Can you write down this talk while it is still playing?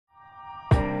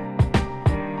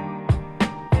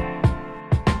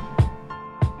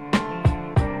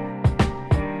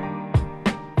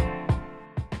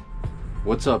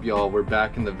What's up, y'all? We're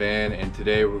back in the van, and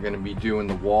today we're going to be doing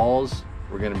the walls.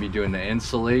 We're going to be doing the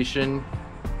insulation,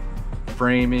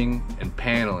 framing, and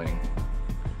paneling.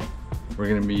 We're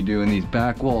going to be doing these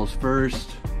back walls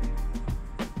first.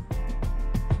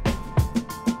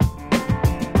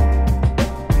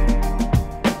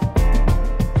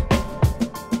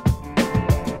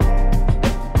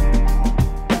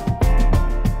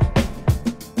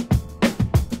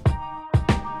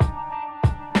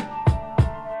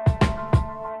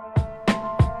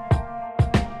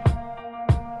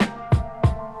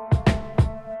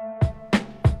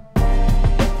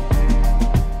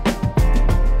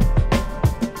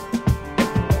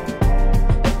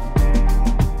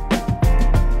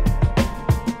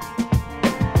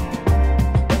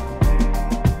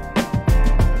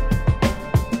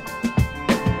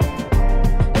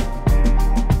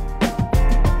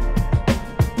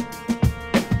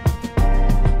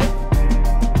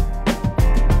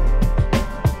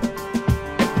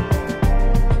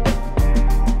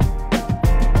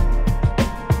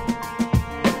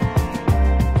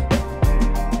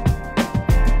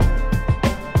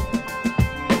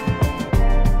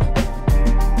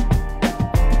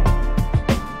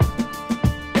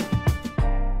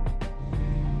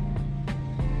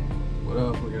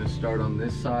 We're gonna start on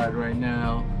this side right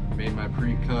now. Made my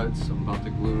pre-cuts. I'm about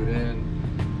to glue it in.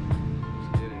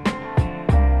 Let's get it.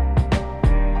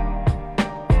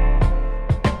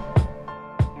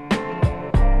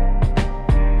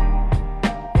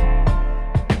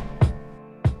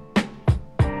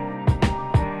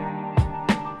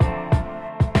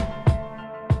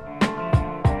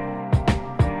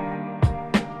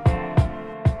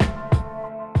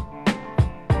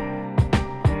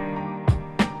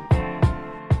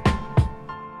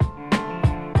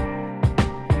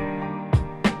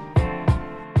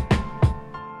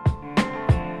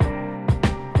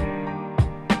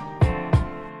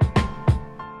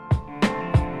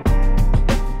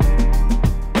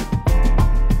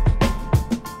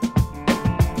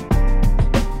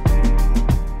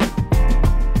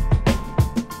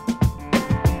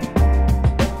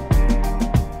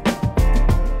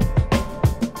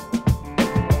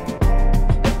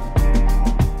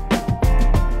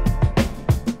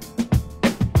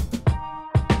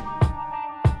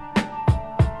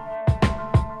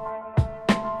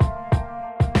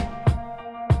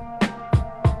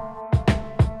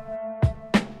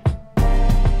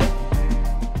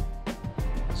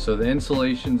 So the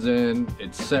insulation's in,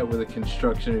 it's set with a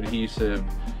construction adhesive,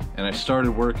 and I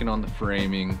started working on the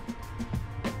framing.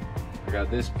 I got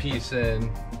this piece in,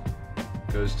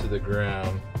 goes to the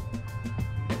ground,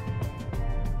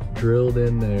 drilled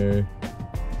in there.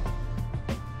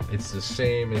 It's the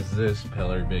same as this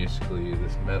pillar basically,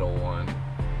 this metal one.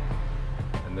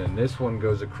 And then this one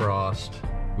goes across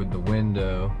with the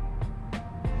window,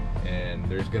 and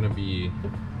there's gonna be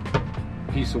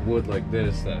piece of wood like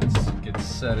this that gets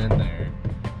set in there,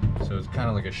 so it's kind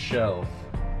of like a shelf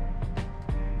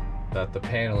that the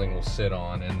paneling will sit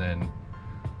on, and then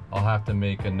I'll have to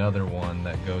make another one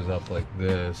that goes up like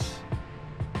this.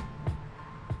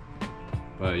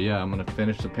 But yeah, I'm gonna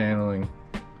finish the paneling.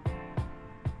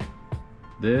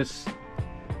 This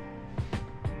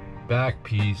back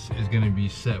piece is gonna be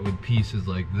set with pieces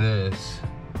like this,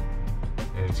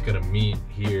 and it's gonna meet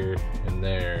here and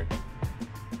there.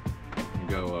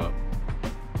 Go up.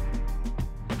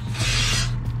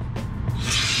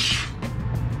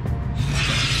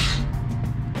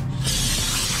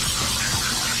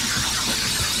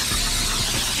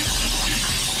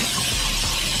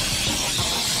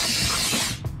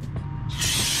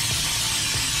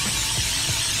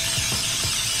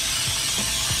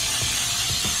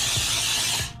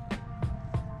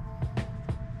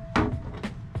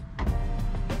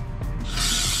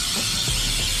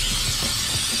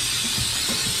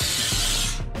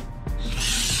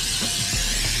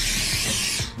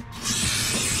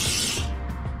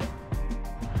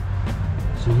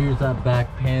 So here's that back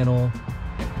panel,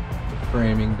 the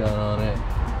framing done on it.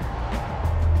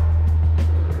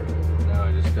 Now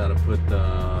I just gotta put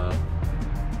the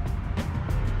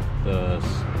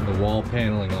wall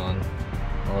paneling on.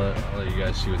 I'll let you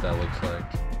guys see what that looks like.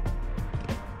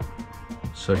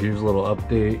 So here's a little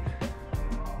update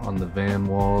on the van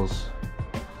walls.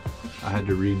 I had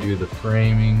to redo the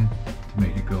framing to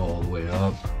make it go all the way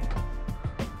up.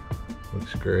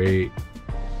 Looks great.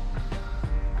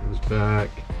 Goes back.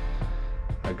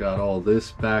 I got all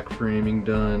this back framing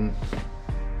done.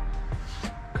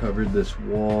 Covered this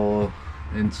wall,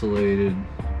 insulated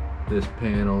this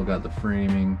panel, got the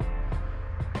framing.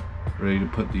 Ready to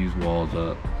put these walls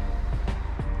up.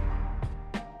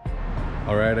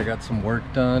 All right, I got some work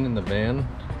done in the van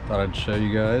thought I'd show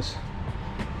you guys.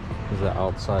 These are the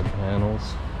outside panels.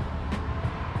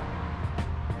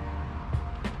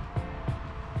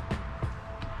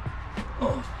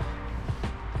 Oh.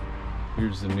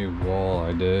 Here's the new wall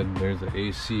I did. There's the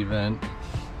AC vent,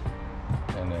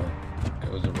 and it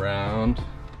goes around.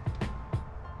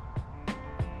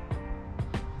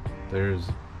 There's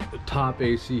the top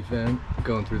AC vent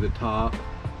going through the top.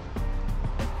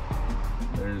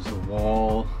 There's the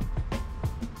wall.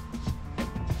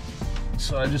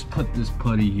 So I just put this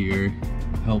putty here,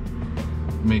 help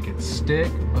make it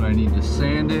stick, but I need to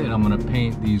sand it. I'm gonna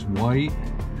paint these white,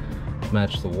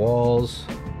 match the walls.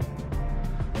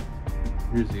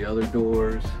 Here's the other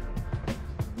doors.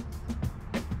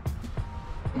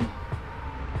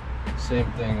 Same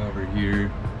thing over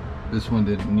here. This one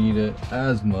didn't need it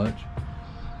as much,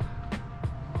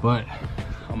 but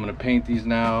I'm gonna paint these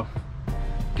now,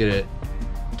 get it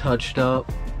touched up.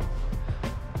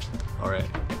 All right.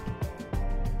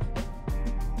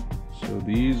 So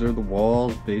these are the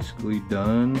walls basically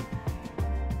done.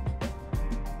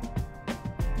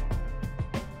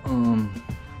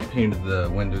 Painted the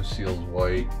window seals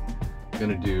white.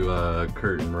 Gonna do a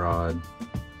curtain rod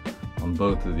on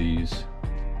both of these,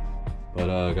 but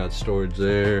I got storage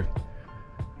there,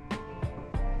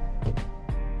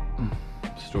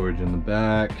 storage in the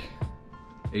back,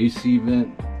 AC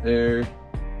vent there.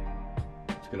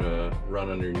 It's gonna run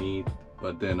underneath,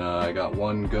 but then I got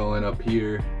one going up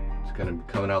here. It's gonna be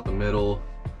coming out the middle,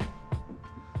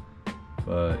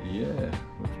 but yeah,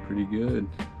 looks pretty good.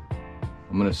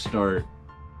 I'm gonna start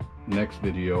next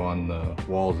video on the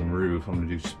walls and roof. I'm gonna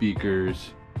do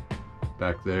speakers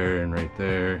back there and right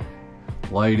there,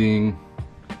 lighting.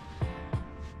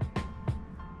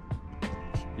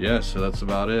 Yeah, so that's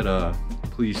about it.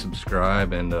 Please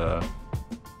subscribe and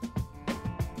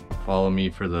follow me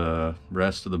for the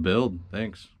rest of the build.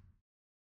 Thanks.